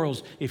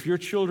morals. If your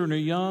children are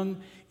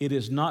young, it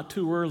is not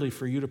too early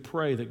for you to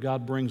pray that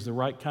God brings the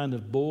right kind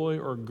of boy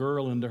or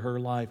girl into her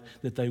life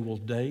that they will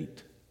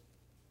date.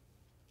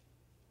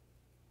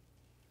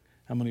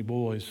 How many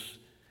boys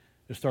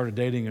have started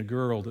dating a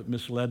girl that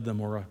misled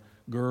them, or a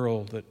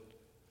girl that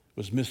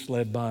was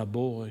misled by a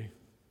boy?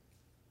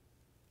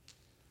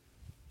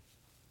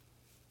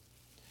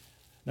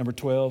 Number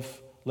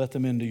 12, let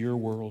them into your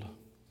world.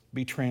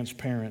 Be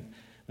transparent.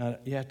 Now,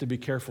 you have to be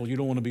careful. You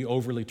don't want to be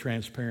overly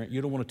transparent.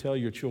 You don't want to tell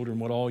your children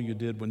what all you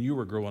did when you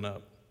were growing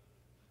up.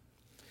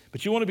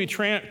 But you want to be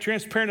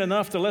transparent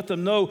enough to let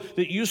them know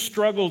that you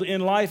struggled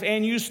in life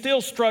and you still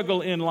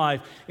struggle in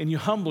life, and you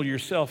humble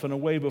yourself in a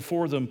way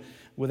before them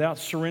without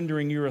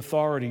surrendering your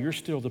authority. You're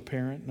still the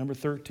parent. Number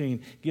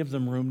 13, give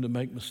them room to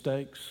make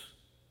mistakes.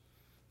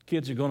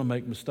 Kids are going to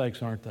make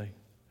mistakes, aren't they?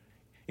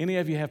 Any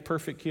of you have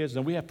perfect kids?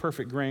 Now, we have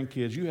perfect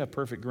grandkids. You have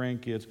perfect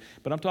grandkids.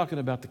 But I'm talking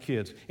about the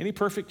kids. Any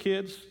perfect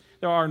kids?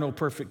 There are no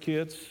perfect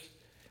kids.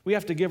 We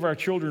have to give our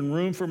children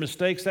room for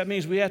mistakes. That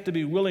means we have to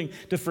be willing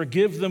to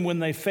forgive them when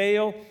they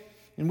fail.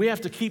 And we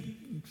have to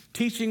keep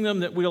teaching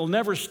them that we'll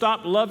never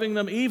stop loving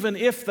them even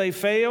if they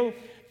fail.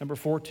 Number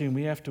 14,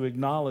 we have to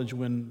acknowledge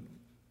when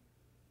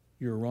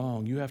you're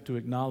wrong. You have to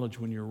acknowledge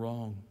when you're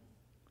wrong.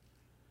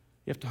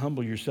 You have to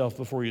humble yourself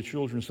before your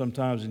children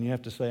sometimes, and you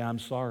have to say, I'm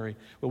sorry.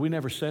 Well, we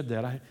never said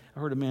that. I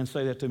heard a man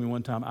say that to me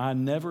one time. I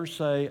never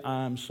say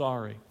I'm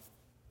sorry.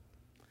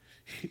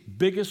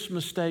 Biggest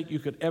mistake you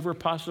could ever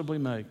possibly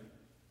make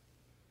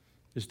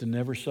is to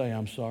never say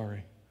I'm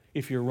sorry.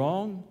 If you're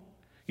wrong,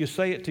 you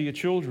say it to your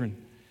children.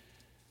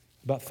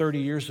 About 30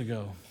 years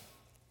ago,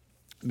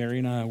 Mary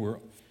and I were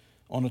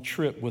on a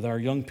trip with our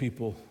young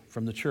people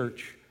from the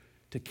church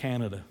to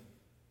Canada.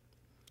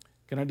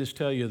 Can I just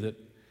tell you that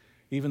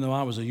even though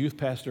I was a youth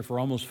pastor for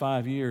almost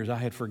 5 years, I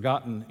had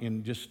forgotten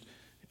in just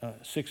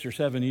 6 or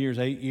 7 years,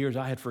 8 years,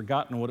 I had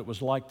forgotten what it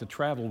was like to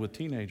travel with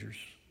teenagers.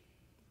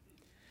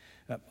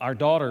 Our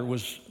daughter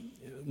was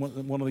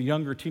one of the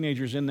younger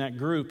teenagers in that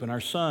group, and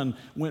our son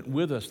went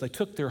with us. They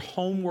took their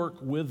homework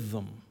with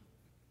them.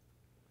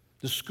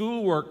 The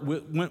schoolwork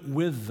went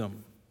with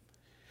them.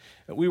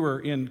 We were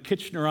in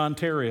Kitchener,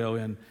 Ontario,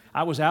 and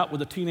I was out with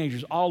the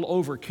teenagers all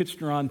over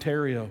Kitchener,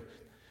 Ontario,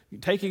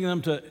 taking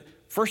them to,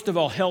 first of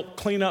all, help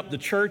clean up the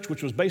church,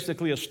 which was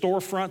basically a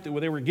storefront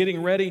where they were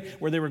getting ready,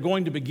 where they were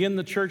going to begin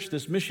the church,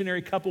 this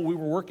missionary couple we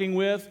were working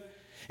with.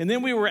 And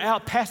then we were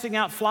out passing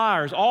out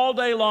flyers all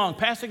day long,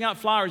 passing out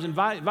flyers,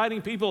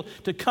 inviting people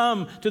to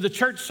come to the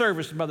church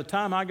service. And by the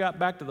time I got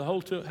back to the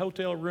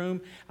hotel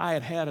room, I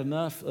had had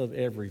enough of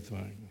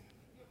everything.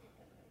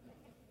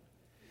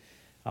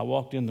 I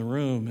walked in the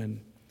room, and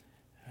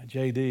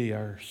JD,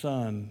 our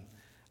son,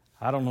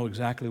 I don't know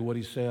exactly what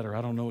he said or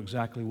I don't know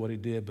exactly what he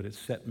did, but it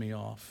set me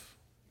off.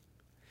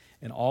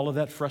 And all of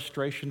that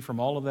frustration from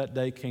all of that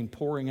day came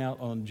pouring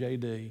out on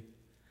JD.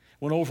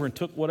 Went over and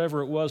took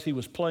whatever it was he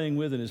was playing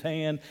with in his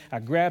hand. I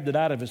grabbed it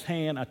out of his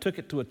hand. I took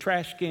it to a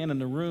trash can in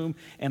the room,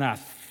 and I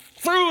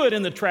threw it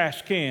in the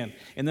trash can.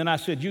 And then I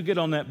said, you get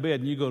on that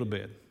bed and you go to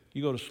bed.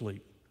 You go to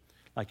sleep.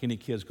 Like any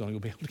kid's going to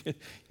be able to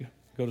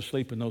go to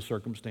sleep in those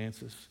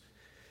circumstances.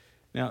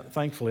 Now,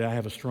 thankfully, I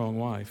have a strong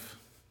wife,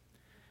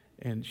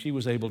 and she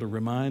was able to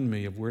remind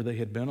me of where they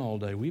had been all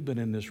day. We've been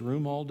in this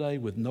room all day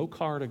with no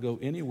car to go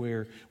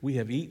anywhere. We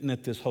have eaten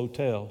at this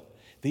hotel.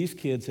 These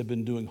kids have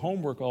been doing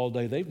homework all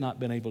day. They've not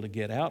been able to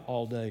get out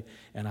all day,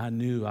 and I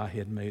knew I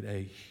had made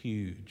a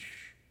huge,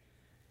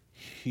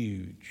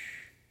 huge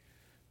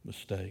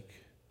mistake.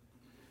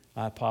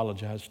 I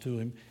apologized to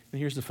him, and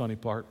here's the funny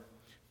part.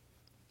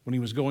 When he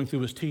was going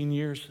through his teen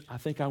years, I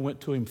think I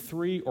went to him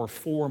 3 or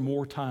 4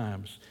 more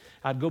times.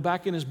 I'd go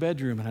back in his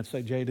bedroom and I'd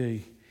say, JD,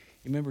 you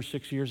remember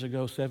 6 years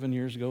ago, 7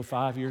 years ago,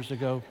 5 years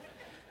ago,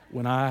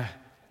 when I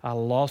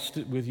lost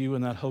it with you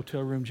in that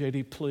hotel room?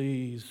 JD,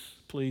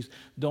 please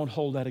don't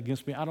hold that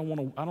against me. I don't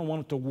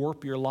want it to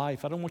warp your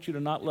life. I don't want you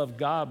to not love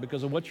God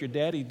because of what your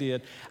daddy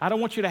did. I don't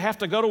want you to have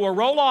to go to a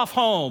roll-off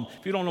home.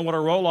 If you don't know what a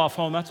roll-off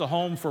home, that's a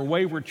home for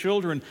wayward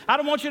children. I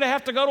don't want you to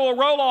have to go to a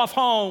roll-off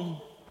home.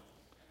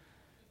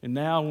 And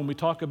now when we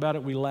talk about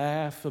it, we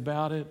laugh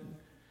about it.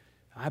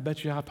 I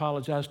bet you I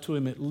apologized to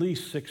him at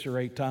least 6 or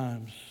 8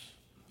 times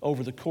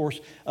over the course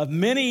of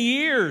many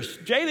years.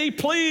 JD,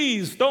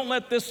 please don't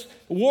let this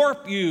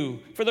warp you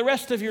for the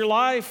rest of your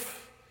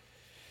life.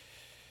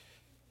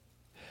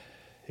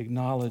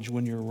 Acknowledge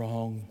when you're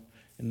wrong.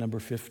 And number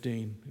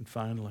 15, and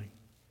finally,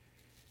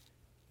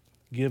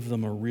 give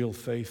them a real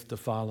faith to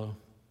follow.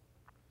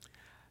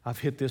 I've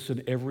hit this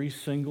in every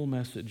single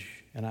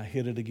message, and I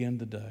hit it again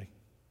today.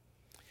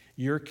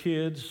 Your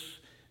kids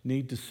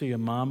need to see a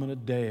mom and a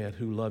dad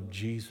who love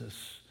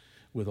Jesus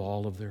with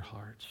all of their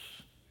hearts.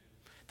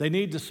 They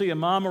need to see a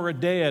mom or a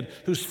dad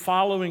who's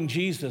following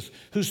Jesus,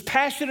 who's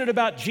passionate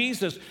about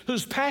Jesus,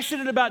 who's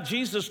passionate about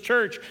Jesus'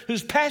 church,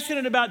 who's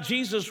passionate about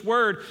Jesus'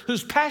 word,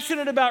 who's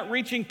passionate about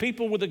reaching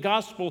people with the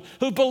gospel,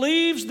 who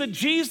believes that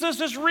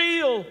Jesus is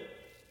real.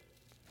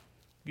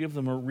 Give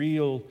them a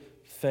real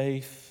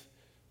faith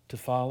to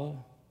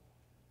follow.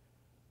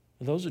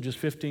 Those are just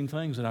 15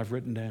 things that I've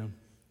written down.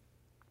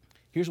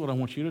 Here's what I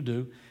want you to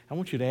do. I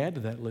want you to add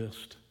to that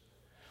list.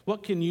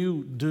 What can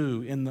you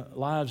do in the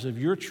lives of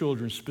your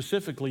children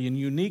specifically and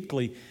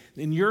uniquely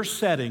in your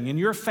setting, in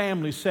your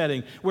family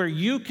setting, where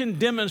you can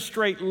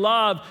demonstrate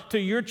love to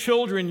your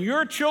children?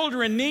 Your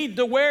children need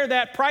to wear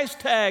that price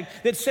tag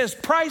that says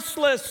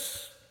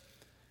priceless.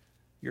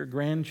 Your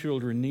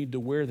grandchildren need to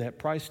wear that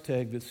price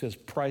tag that says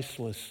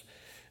priceless.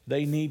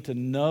 They need to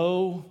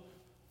know,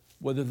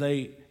 whether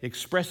they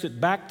express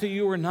it back to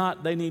you or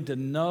not, they need to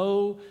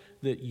know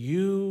that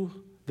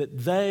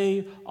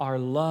they are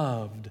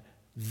loved.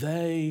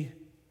 They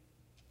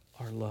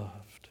are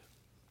loved.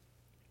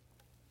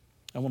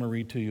 I want to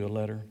read to you a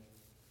letter.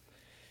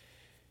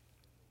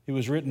 It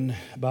was written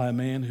by a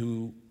man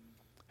who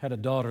had a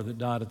daughter that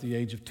died at the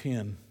age of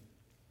 10.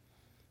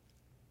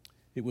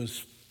 It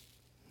was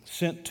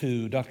sent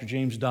to Dr.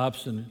 James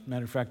Dobson.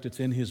 Matter of fact,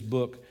 it's in his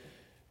book,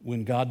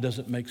 When God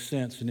Doesn't Make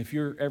Sense. And if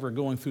you're ever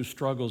going through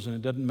struggles and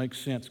it doesn't make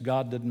sense,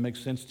 God doesn't make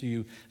sense to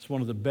you, it's one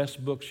of the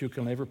best books you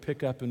can ever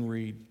pick up and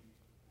read.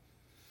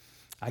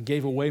 I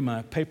gave away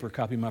my paper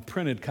copy, my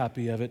printed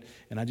copy of it,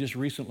 and I just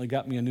recently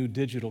got me a new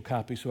digital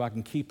copy so I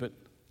can keep it.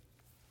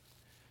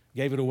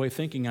 Gave it away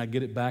thinking I'd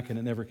get it back, and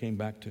it never came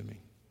back to me.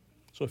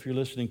 So if you're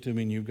listening to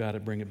me and you've got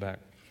it, bring it back.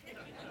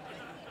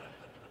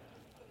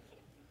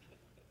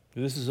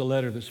 This is a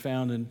letter that's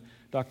found in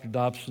Dr.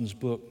 Dobson's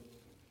book,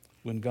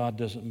 When God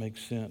Doesn't Make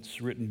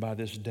Sense, written by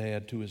this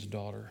dad to his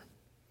daughter.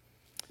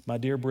 My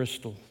dear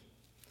Bristol,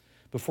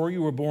 before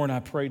you were born, I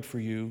prayed for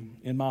you.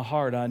 In my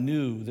heart, I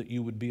knew that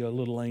you would be a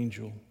little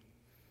angel,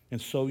 and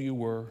so you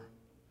were.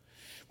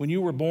 When you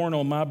were born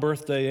on my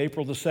birthday,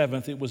 April the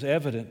 7th, it was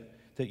evident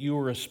that you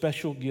were a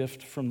special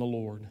gift from the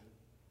Lord.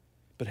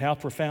 But how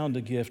profound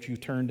a gift you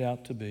turned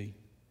out to be.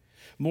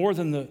 More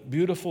than the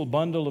beautiful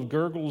bundle of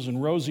gurgles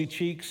and rosy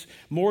cheeks,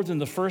 more than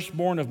the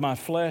firstborn of my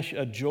flesh,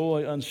 a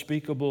joy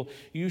unspeakable,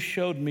 you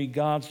showed me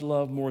God's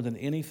love more than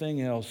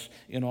anything else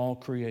in all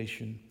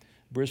creation.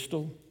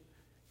 Bristol,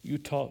 you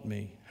taught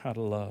me how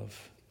to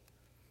love.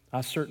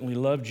 I certainly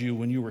loved you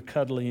when you were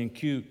cuddly and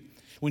cute,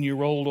 when you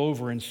rolled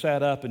over and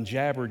sat up and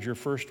jabbered your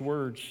first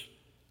words.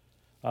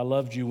 I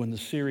loved you when the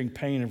searing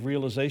pain of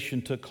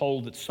realization took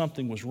hold that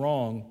something was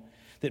wrong,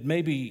 that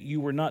maybe you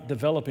were not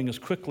developing as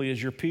quickly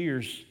as your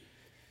peers.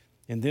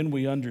 And then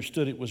we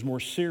understood it was more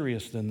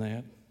serious than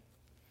that.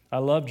 I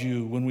loved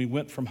you when we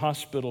went from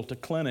hospital to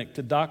clinic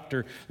to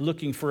doctor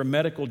looking for a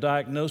medical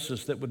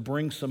diagnosis that would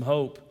bring some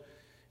hope.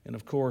 And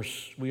of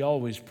course, we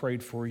always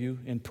prayed for you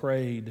and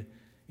prayed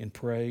and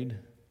prayed.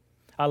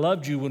 I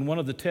loved you when one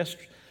of the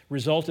tests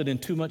resulted in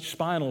too much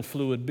spinal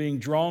fluid being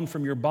drawn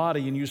from your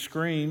body and you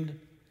screamed.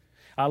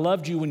 I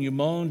loved you when you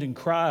moaned and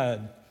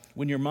cried,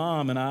 when your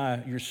mom and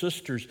I, your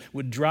sisters,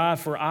 would drive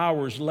for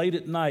hours late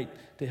at night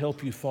to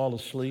help you fall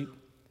asleep.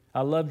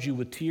 I loved you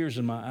with tears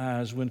in my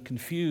eyes when,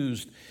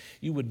 confused,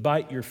 you would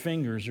bite your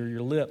fingers or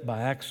your lip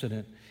by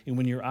accident, and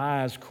when your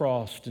eyes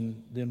crossed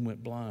and then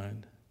went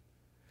blind.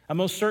 I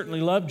most certainly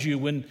loved you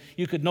when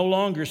you could no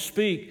longer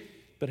speak,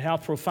 but how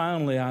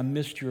profoundly I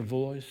missed your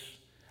voice.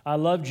 I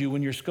loved you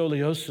when your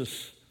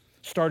scoliosis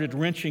started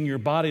wrenching your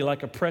body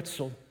like a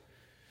pretzel,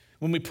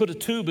 when we put a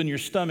tube in your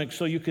stomach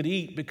so you could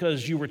eat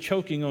because you were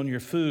choking on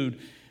your food,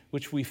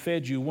 which we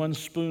fed you one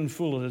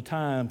spoonful at a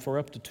time for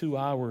up to 2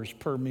 hours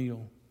per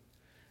meal.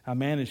 I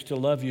managed to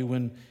love you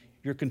when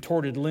your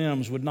contorted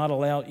limbs would not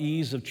allow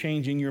ease of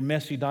changing your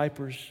messy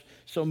diapers,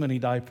 so many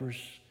diapers,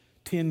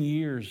 10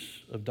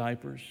 years of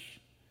diapers.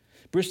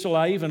 Bristol,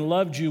 I even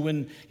loved you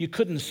when you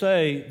couldn't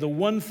say the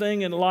one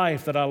thing in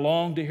life that I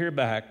longed to hear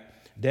back,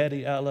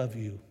 Daddy, I love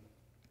you.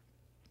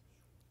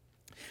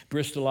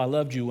 Bristol, I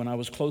loved you when I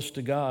was close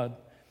to God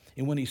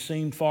and when He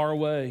seemed far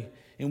away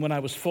and when I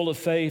was full of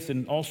faith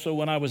and also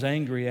when I was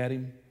angry at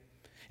Him.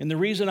 And the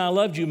reason I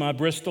loved you, my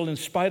Bristol, in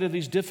spite of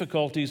these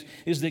difficulties,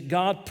 is that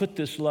God put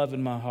this love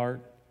in my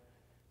heart.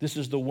 This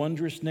is the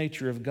wondrous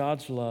nature of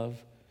God's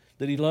love,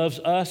 that He loves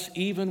us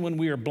even when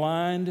we are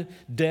blind,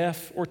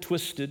 deaf, or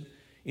twisted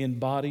in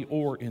body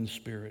or in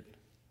spirit.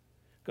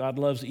 God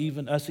loves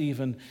us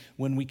even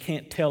when we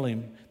can't tell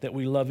Him that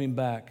we love Him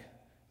back.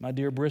 My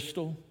dear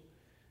Bristol,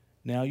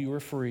 now you are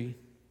free.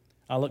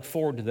 I look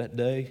forward to that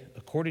day,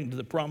 according to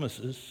the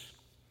promises,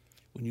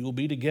 when we will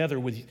be together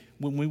with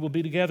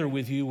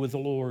you with the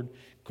Lord,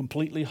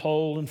 completely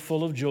whole and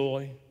full of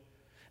joy.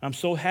 I'm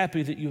so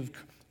happy that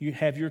you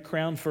have your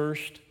crown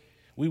first.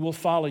 We will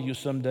follow you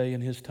someday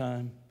in His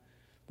time.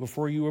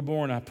 Before you were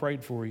born, I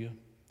prayed for you.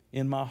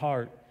 In my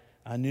heart,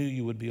 I knew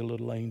you would be a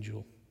little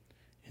angel.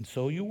 And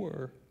so you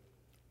were.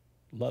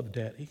 Love,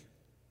 Daddy.